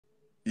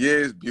yeah,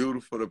 it's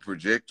beautiful. The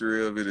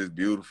trajectory of it is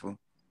beautiful.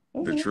 The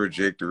Mm-hmm.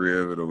 trajectory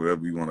of it, or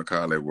whatever you want to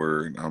call that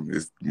word.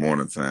 It's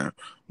morning time.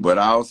 But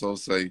I also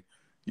say,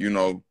 you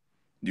know,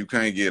 you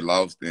can't get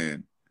lost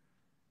in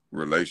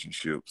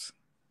relationships.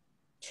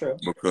 True.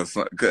 Because,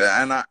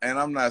 and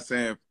I'm not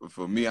saying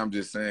for me, I'm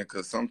just saying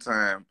because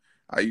sometimes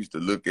I used to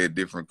look at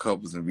different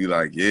couples and be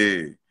like,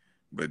 yeah,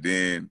 but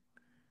then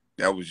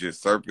that was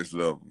just surface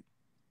level.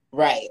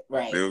 Right,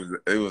 right.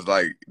 It was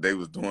like they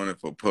was doing it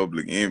for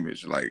public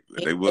image. Like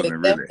Yeah, for the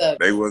depth of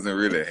they it. wasn't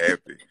really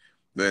happy.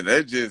 Then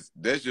that's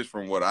just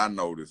from what I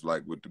noticed,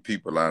 like with the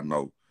people I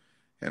know.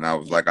 And I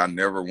was Yeah, like, I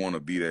never want to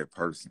be that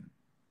person.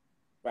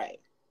 right.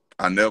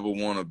 I never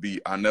want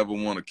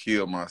to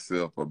kill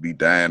myself or be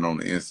dying on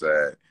the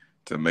inside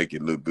to make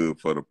it look good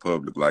for the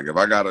public. Like if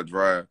I gotta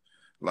drive,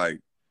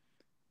 like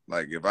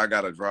if I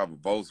gotta drive a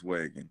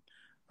Volkswagen,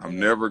 I'm Mm-hmm.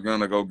 never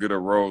gonna go get a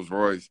Rolls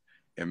Royce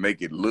and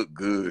make it look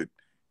good.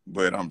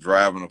 But I'm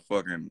driving a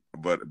fucking,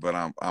 but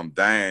I'm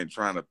dying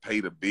trying to pay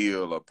the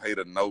bill or pay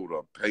the note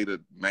or pay the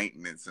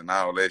maintenance and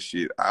all that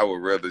shit. I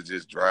would rather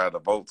just drive the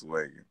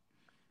Volkswagen.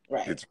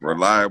 Right. It's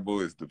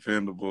reliable, it's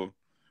dependable.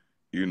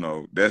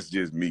 That's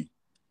just me.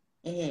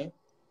 Mm-hmm.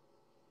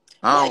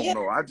 I Well, don't yeah,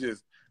 know. I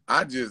just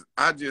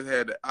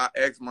had to. I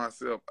ask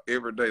myself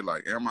every day,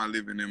 like, am I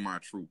living in my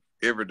truth?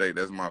 Every day,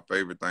 that's my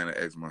favorite thing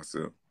to ask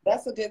myself.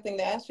 that's a good thing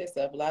to ask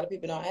yourself. A lot of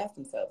people don't ask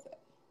themselves that.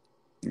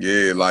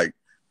 Yeah, like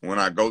when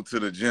I go to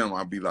the gym,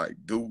 I be like,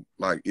 dude,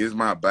 like, does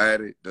my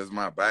body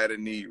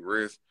need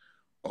rest,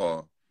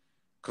 or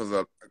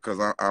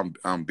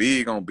I'm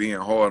big on being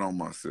hard on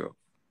myself.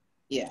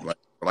 Yeah.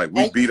 Like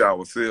we And beat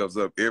ourselves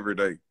up every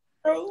day.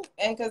 true.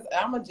 And because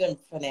I'm a gym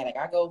fanatic,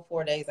 I go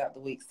 4 days out the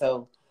week.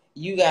 So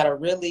you got to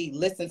really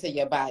listen to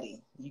your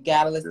body. You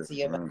got to listen Yeah, to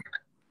your body. man.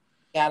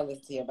 Got to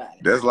listen to your body.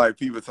 That's like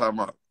people talking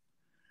about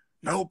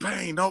no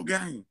pain, no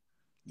gain.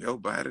 Your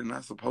body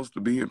not supposed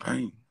to be in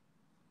pain.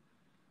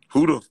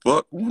 Who the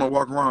fuck want to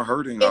walk around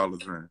hurting If all the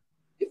time?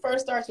 you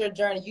first start your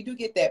journey, you do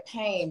get that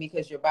pain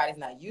because your body's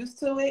not used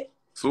to it.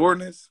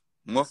 Soreness,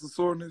 muscle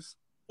soreness.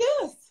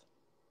 Yes.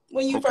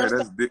 When you Okay, first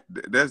start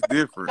that's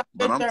different. your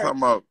But I'm journey. talking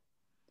about,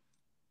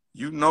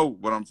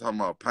 what I'm talking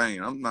about,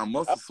 pain. I'm not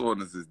muscle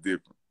soreness is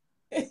different.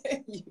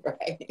 You're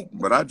right.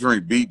 But I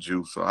drink beet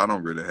juice, so I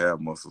don't really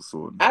have muscle I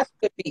soreness.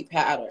 do the beet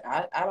powder.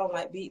 I don't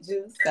like beet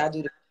juice. I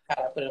do the beet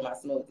powder. I put it in my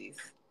smoothies.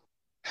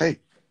 Hey,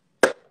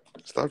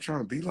 stop trying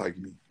to be like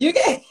me. You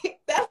get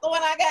that's the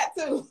one I got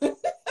too.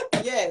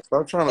 Yes.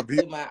 Stop trying to be.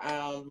 Do my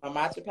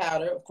matcha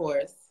powder, of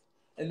course.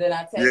 And then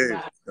I take Yeah,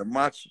 my, the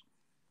matcha.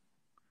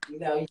 you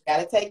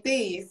gotta take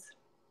these.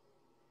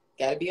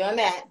 Gotta be on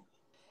that.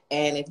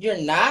 And if you're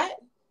not,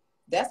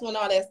 that's when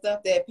all that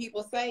stuff that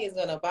people say is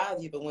gonna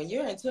bother you. But when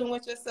you're in tune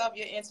with yourself,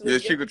 you're into Yeah,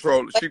 it. she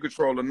control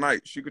the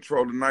night. She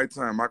control the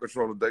nighttime. I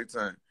control the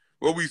daytime.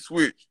 Well, we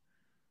switch.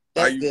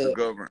 I That's used to good.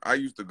 govern. I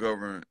used to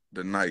govern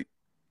the night,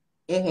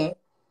 Mm-hmm.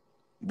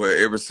 but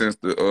ever since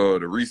the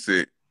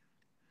reset,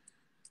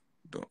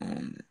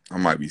 I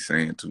might be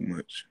saying too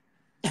much.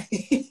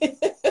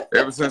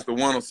 Ever since the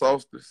winter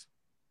solstice,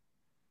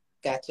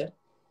 Gotcha.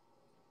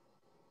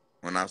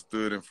 when I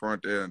stood in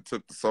front there and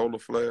took the solar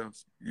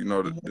flares, the,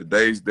 Mm-hmm. the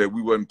days that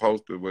we wasn't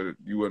supposed to, where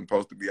you wasn't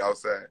supposed to be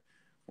outside.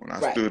 When I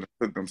Right. stood and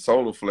took them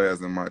solar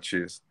flares in my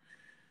chest,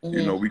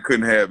 Mm-hmm. we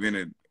couldn't have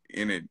any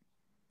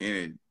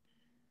any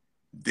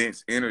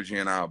dense energy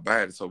in our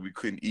body, so we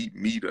couldn't eat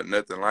meat or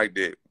nothing like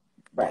that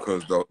Right.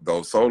 because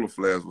those solar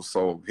flares were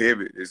so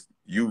heavy. It's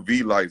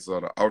UV lights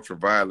or the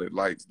ultraviolet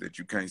lights that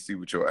you can't see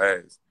with your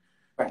eyes.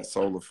 The Right.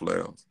 solar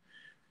flares,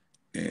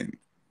 and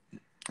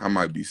I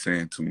might be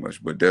saying too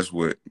much, but that's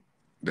what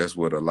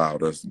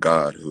allowed us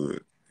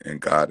godhood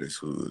and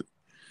goddesshood.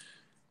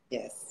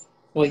 Yes.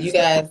 Well, you It's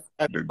guys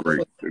are the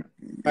beautiful. great,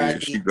 Are yeah.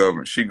 She the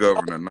governed. She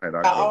governed the night.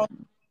 I all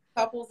governed.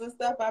 couples and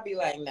stuff. I'd be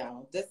like,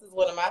 no, this is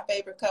one of my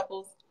favorite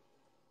couples.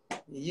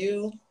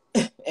 You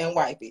and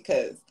Wifey,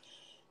 because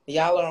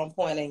y'all are on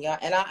point, and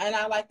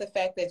I like the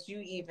fact that you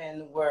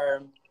even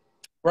were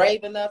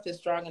brave enough and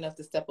strong enough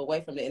to step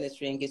away from the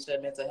industry and get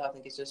your mental health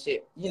and get your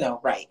shit,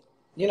 right.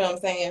 You know what I'm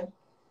saying?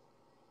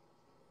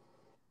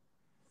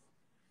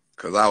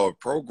 Cause our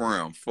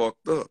program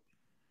fucked up.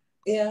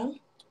 Yeah.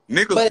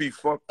 Niggas But be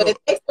fucked but it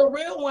up. takes a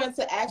real one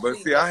to But actually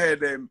see, I had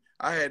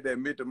to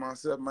admit to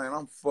myself, man,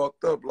 I'm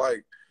fucked up.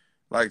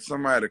 Like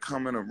somebody to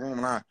come in the room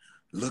and I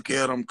look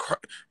at them.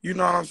 You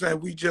know what I'm saying?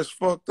 We just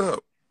fucked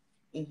up.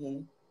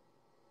 mm-hmm.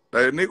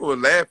 Like a nigga was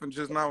laughing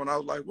just now, and I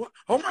was like, "What?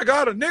 Oh my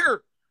god, a nigger!"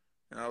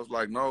 And I was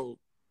like, "No,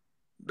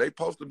 they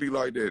supposed to be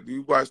like that.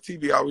 You watch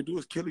TV, all we do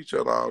is kill each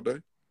other all day.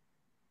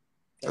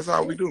 That's That's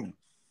how we true. do."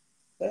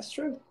 That's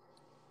true.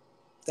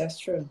 That's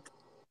true.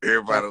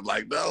 Everybody was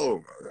like,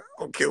 "No, I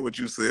don't care what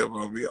you say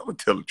about me. I'm gonna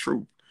tell the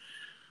truth."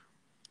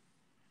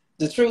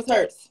 The truth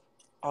hurts.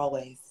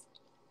 Always.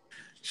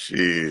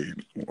 Shit,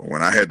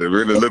 when I had to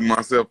really look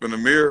myself in the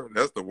mirror,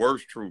 that's the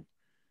worst truth,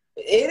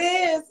 It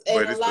is.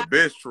 And but it's the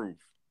best truth.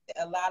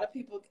 a lot of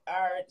people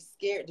are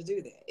scared to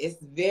do that. It's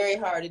very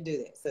hard to do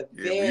that. So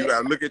Yeah, when you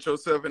gotta look at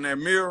yourself in that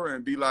mirror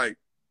and be like,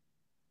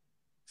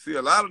 See,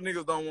 a lot of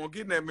niggas don't want to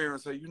get in that mirror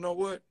and say, you know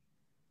what?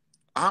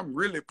 I'm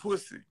really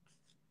pussy.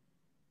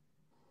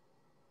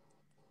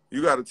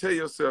 You got to tell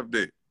yourself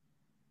that.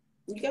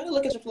 You got to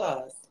look at your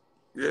flaws.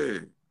 Yeah.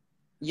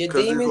 Your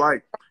Because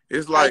demons.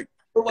 it's like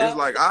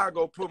I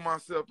go put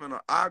myself in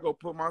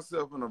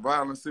a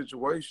violent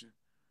situation,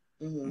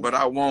 but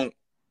I won't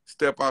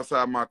step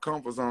outside my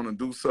comfort zone and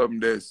do something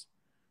that's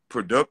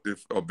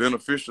productive or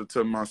beneficial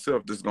to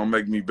myself that's gonna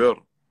make me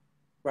better.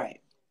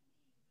 Right.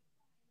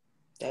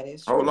 That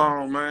is true. Hold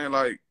on, man.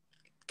 Like,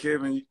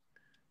 Kevin,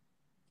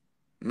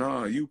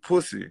 nah, you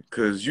pussy.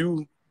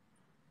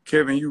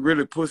 Kevin, you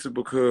really pussy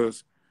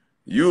because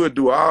you would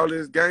do all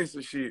this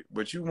gangster shit,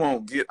 but you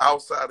won't get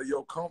outside of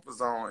your comfort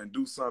zone and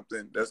do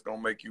something that's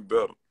gonna make you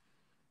better.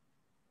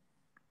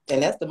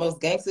 And that's the most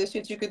gangster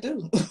shit you could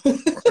do.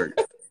 Right.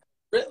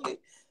 Really.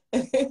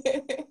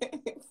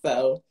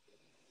 So,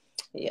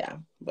 yeah,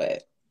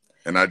 but.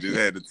 And I just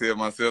had to tell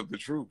myself the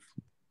truth.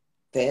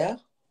 Yeah.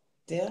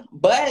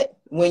 But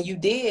when you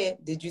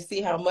did you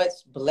see how much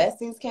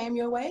blessings came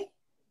your way?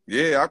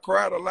 Yeah, I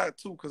cried a lot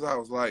too, because I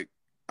was like,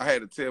 I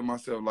had to tell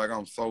myself, like,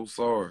 I'm so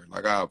sorry.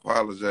 Like, I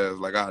apologize.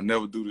 Like, I'll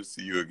never do this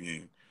to you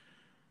again.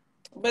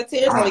 But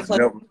tears only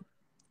clean.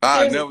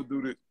 I never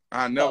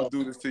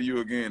do this to you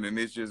again. And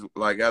it's just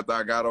like, after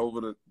I got over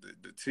the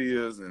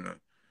tears and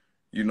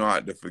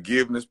the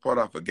forgiveness part,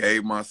 I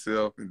forgave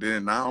myself. And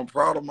then now I'm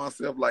proud of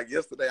myself. Like,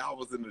 yesterday I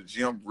was in the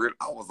gym.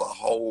 I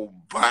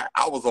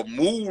was a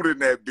mood in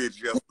that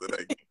bitch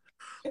yesterday.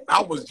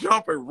 I was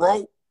jumping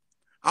rope.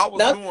 I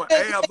was doing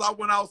abs. I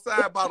went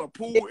outside by the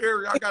pool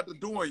area. I got to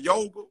doing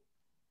yoga.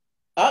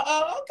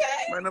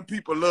 Okay. Man, them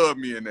people love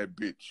me in that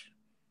bitch.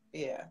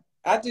 Yeah.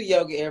 I do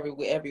yoga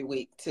every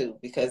week too,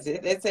 because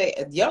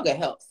yoga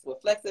helps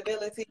with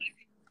flexibility,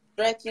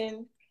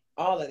 stretching,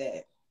 all of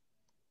that.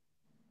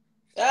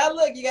 Oh,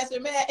 look, you got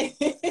your mat.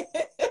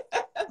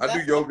 I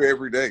do yoga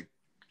every day.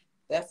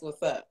 That's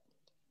what's up.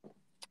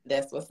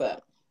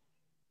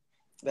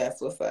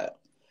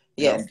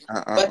 Yes.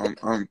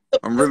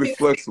 I'm really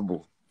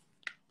flexible.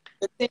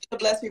 Continue to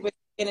bless people with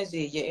your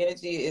energy. Your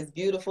energy is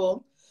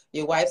beautiful.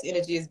 Your wife's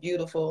energy is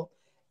beautiful.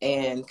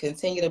 And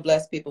continue to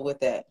bless people with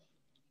that.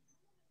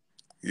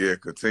 Yeah,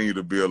 continue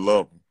to be a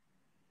lover.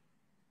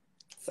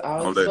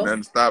 Don't let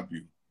nothing stop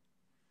you.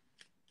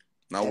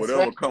 Now,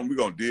 whatever come, we're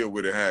gonna deal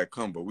with it how it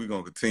come, but we're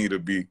gonna continue to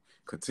be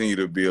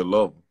a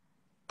lover.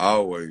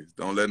 Always.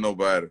 Don't let them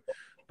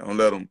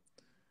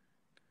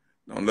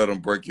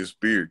break your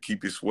spirit.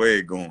 Keep your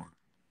swag going.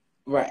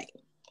 Right.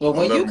 Well,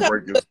 when you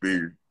break your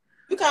spirit.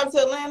 You come to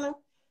Atlanta,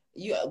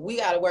 we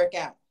gotta work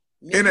out.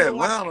 In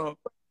Atlanta?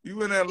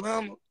 You in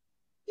Atlanta?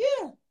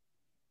 Yeah.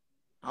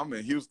 I'm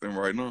in Houston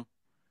right now.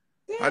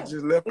 Yeah. I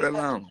just left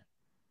Atlanta.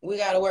 We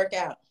gotta work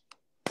out.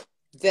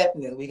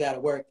 Definitely, we gotta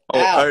work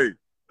out.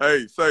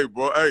 Hey,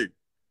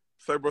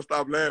 bro,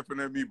 stop laughing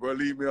at me, bro.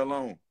 Leave me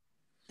alone.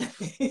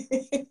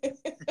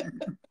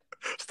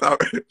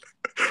 Stop.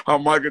 How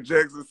Michael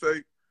Jackson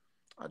say?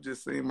 I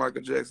just seen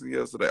Michael Jackson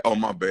yesterday. Oh,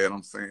 my bad.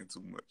 I'm saying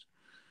too much.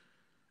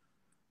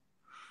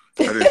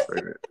 I didn't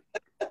say that.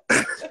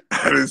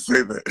 I didn't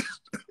say that.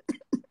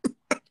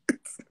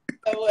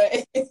 No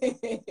way.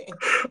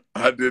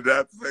 I did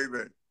not say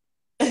that.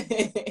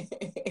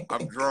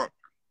 I'm drunk.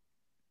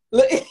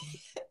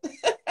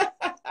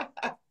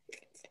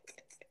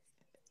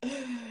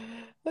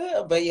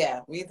 But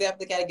yeah, we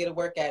definitely got to get a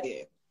workout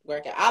in.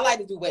 I like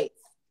to do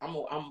weights.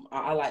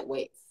 I like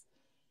weights.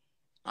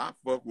 I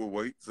fuck with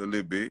weights a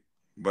little bit,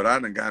 but I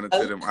done got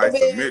into them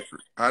isometrics.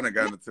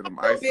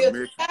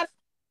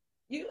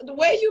 The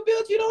way you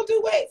built, you don't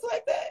do weights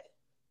like that.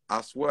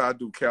 I swear I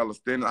do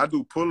calisthenics. I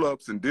do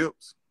pull-ups and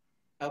dips.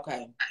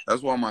 Okay.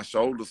 That's why my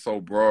shoulder's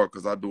so broad,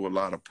 because I do a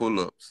lot of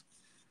pull-ups.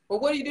 Well,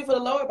 what do you do for the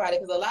lower body?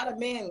 Because a lot of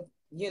men,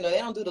 they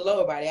don't do the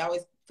lower body. They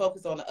always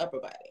focus on the upper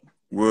body.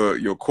 Well,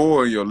 your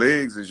core and your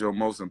legs is your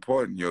most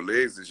important. Your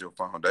legs is your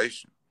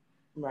foundation.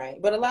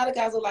 Right. But a lot of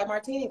guys look like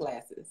martini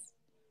glasses.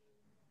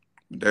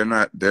 They're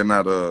not I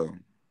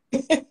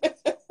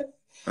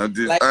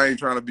ain't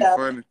trying to be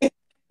funny.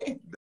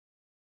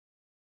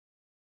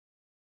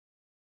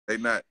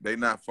 They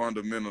not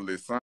fundamentally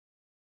sound,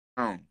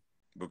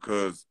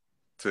 because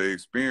to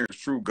experience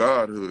true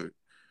godhood,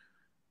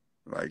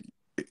 like,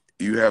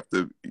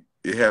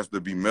 it has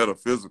to be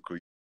metaphysical.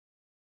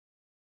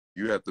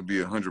 You have to be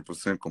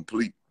 100%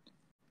 complete.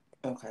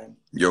 Okay.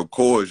 Your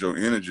core is your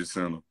energy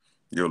center.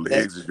 Your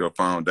legs is your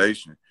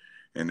foundation.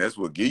 And that's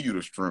what give you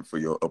the strength for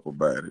your upper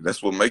body.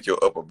 That's what make your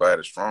upper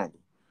body stronger.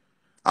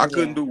 I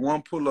couldn't do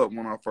one pull-up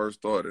when I first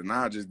started.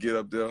 Now I just get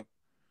up there,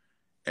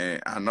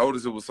 and I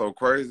noticed it was so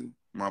crazy.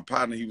 My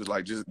partner, he was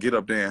like, just get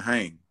up there and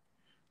hang.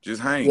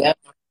 Just hang. Yep.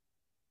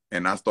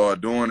 And I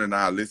started doing it, and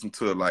I listened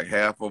to like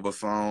half of a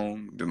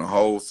song, then the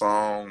whole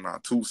song, now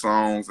 2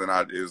 songs, and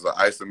it was an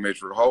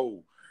isometric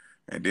hold.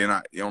 And then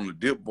on the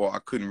dip bar, I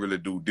couldn't really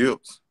do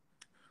dips.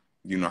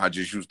 I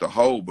just used to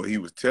hold, but he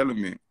was telling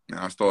me, and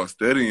I started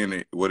studying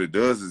it. What it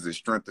does is it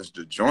strengthens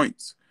the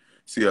joints.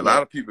 See, a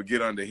lot of people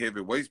get under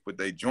heavy weights, but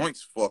their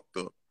joints fucked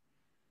up.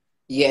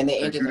 Yeah, and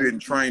you didn't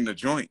train the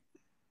joint.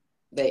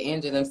 They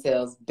injure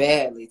themselves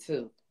badly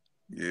too.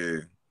 Yeah.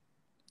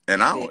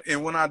 And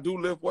and when I do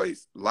lift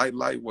weights,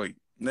 lightweight,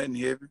 nothing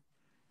heavy.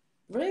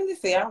 Really?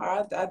 See,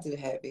 I do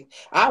heavy.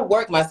 I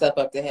work myself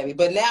up to heavy,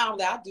 but now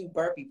I do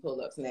burpee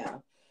pull-ups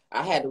now.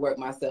 I had to work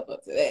myself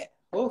up to that.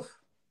 Oof.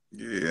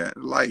 Yeah,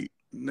 light.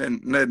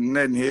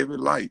 Nothing heavy,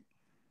 light.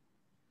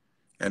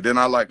 And then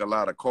I like a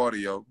lot of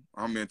cardio.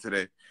 I'm into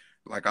that.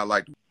 Like I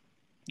like,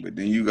 but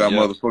then you got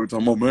motherfuckers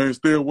talking about, man,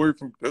 stay away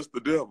from, that's the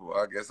devil.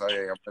 I guess I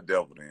am the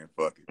devil then.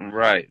 Fuck it.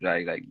 Right.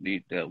 Like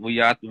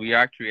we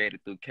are created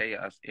through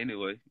chaos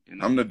anyway. You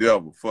know? I'm the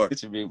devil. Fuck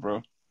it. Big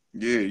bro.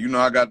 Yeah,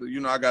 I got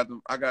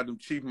them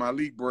Chief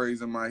Malik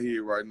braids in my head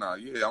right now.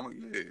 Yeah,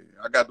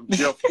 I got them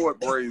Jeff Fort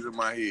braids in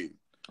my head.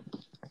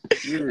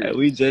 Yeah. Hey,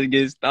 we just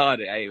getting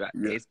started. Hey,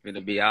 it's gonna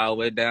be all the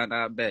way down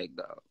our back,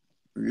 dog.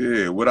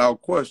 Yeah,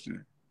 without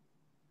question.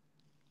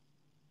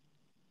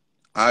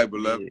 All right,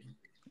 beloved.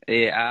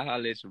 Yeah, I'll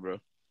holler at you, bro.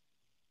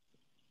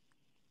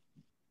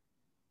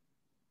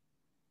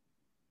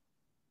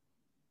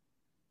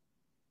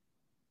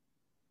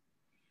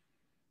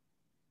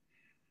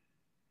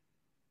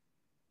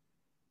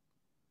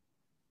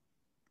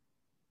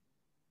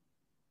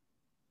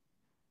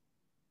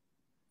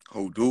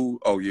 Oh, dude.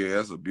 Oh, yeah,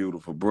 that's a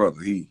beautiful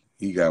brother. He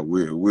got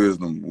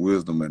wisdom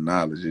and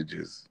knowledge.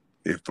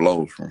 It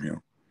flows from him.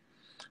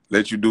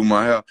 Let you do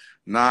my hair.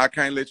 Nah, I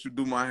can't let you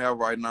do my hair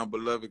right now,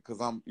 beloved,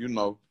 because I'm,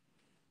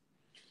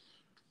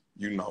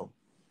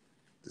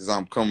 as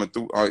I'm coming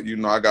through, I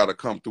gotta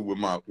come through with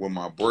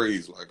my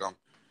braids, like I'm,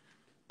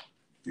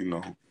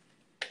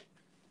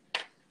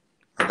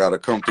 I gotta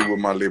come through with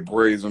my little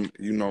braids, and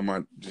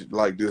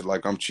like this,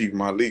 like I'm Chief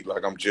Malik,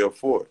 like I'm Jeff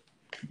Fort,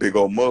 big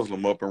old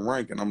Muslim up in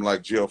rank, and I'm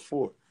like Jeff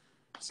Fort,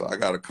 so I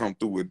gotta come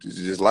through with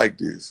just like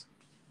this,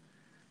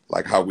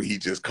 like how he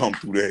just come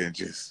through there and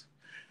just,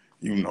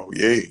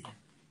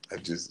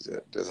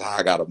 that's how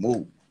I gotta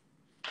move,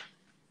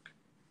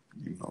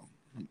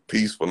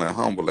 peaceful and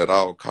humble at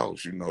all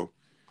costs,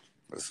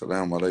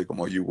 Assalamu alaikum,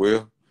 are you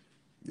well?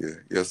 Yeah,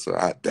 yes, sir.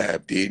 I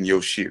dab dead in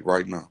your shit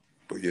right now.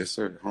 But yes,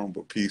 sir,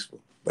 humble, peaceful.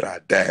 But I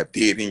dab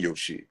dead in your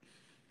shit.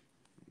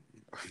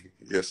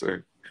 Yes,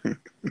 sir.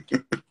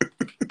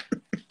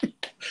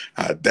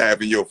 I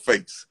dab in your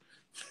face.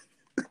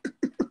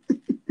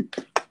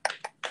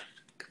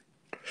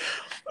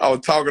 I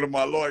was talking to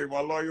my lawyer.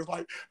 My lawyer's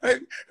like,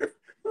 hey,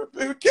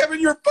 Kevin,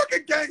 you're a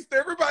fucking gangster.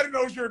 Everybody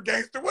knows you're a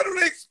gangster. What do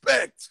they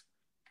expect?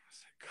 I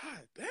said,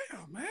 God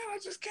damn, man, I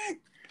just can't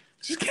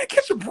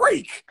catch a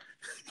break.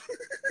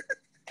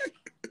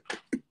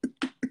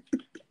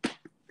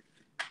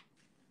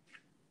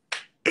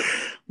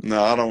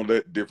 No, I don't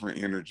let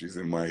different energies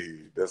in my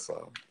head. That's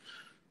all.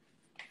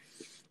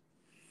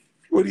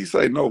 What do you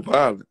say? No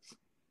violence.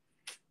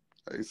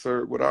 Hey,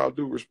 sir, with all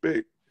due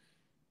respect,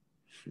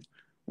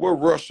 what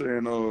Russia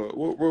and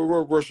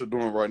what Russia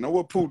doing right now?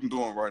 What Putin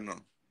doing right now?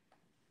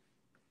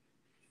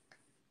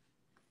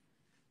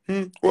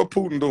 What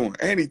Putin doing?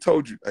 And he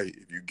told you, hey,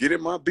 if you get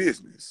in my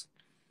business,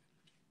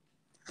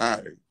 all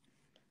right.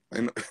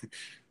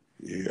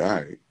 Yeah, all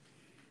right.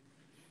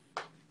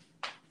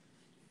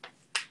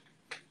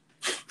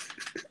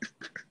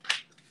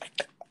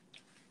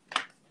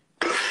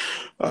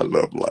 I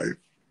love life.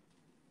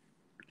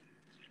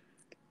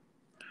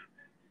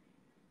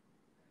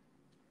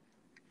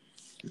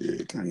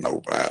 Yeah,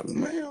 no violence,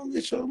 man. Don't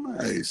get your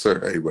mind. Hey, sir,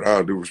 hey, with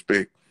all due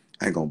respect,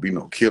 ain't gonna be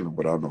no killing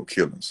without no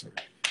killing, sir.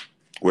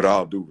 With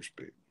all due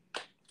respect.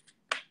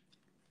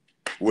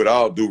 With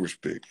all due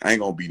respect.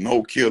 Ain't gonna be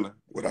no killing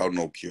without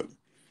no killing.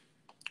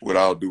 With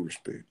all due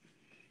respect.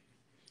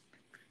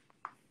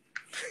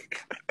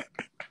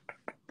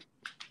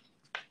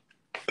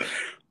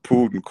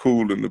 Putin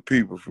cooling the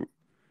people.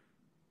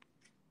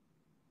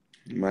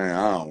 Man,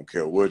 I don't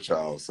care what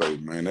y'all say,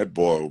 man. That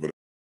boy over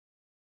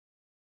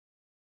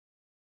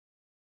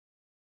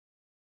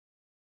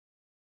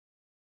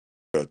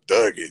there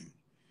thugging.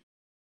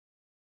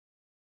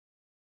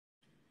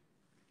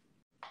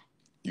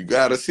 You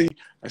gotta see.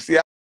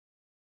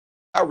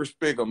 I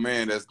respect a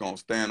man that's gonna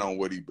stand on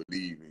what he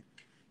believes in.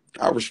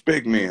 I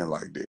respect men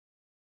like that.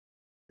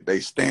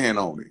 They stand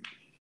on it.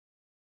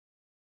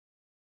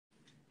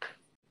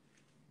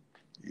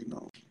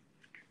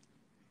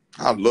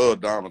 I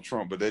love Donald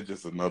Trump, but that's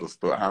just another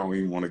story. I don't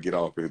even want to get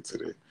off into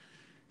that.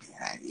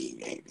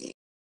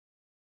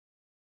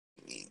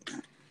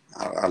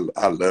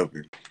 I love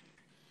him.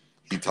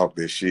 He talk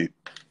that shit.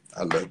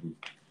 I love him.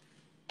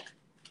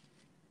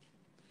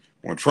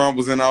 When Trump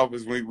was in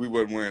office, we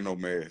wasn't wearing no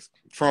mask.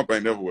 Trump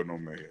ain't never wear no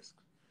mask.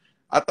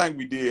 I think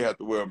we did have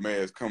to wear a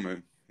mask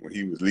coming when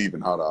he was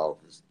leaving out of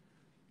office.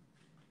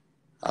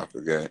 I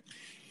forgot.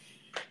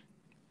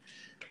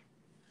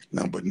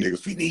 No, but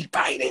niggas, we need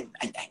Biden.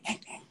 What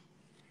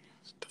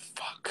the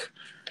fuck?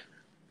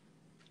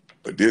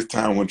 But this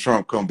time when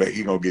Trump come back,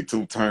 he gonna get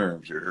 2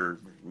 terms. You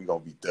heard me? We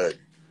gonna be done.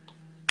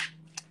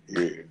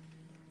 Yeah.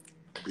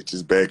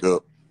 Bitches back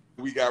up.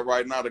 We got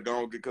right now to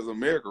go because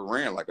America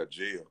ran like a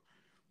jail.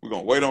 We're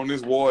gonna wait on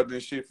this warden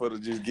and shit for to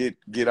just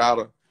get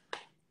off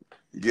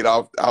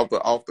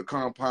the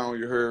compound,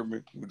 you heard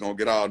me? We're gonna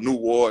get our new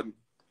warden.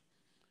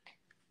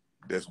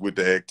 that's with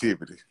the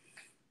activity.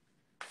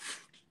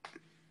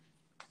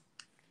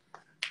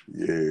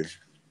 Yeah.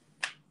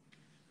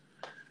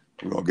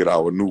 We're gonna get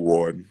our new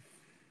warden.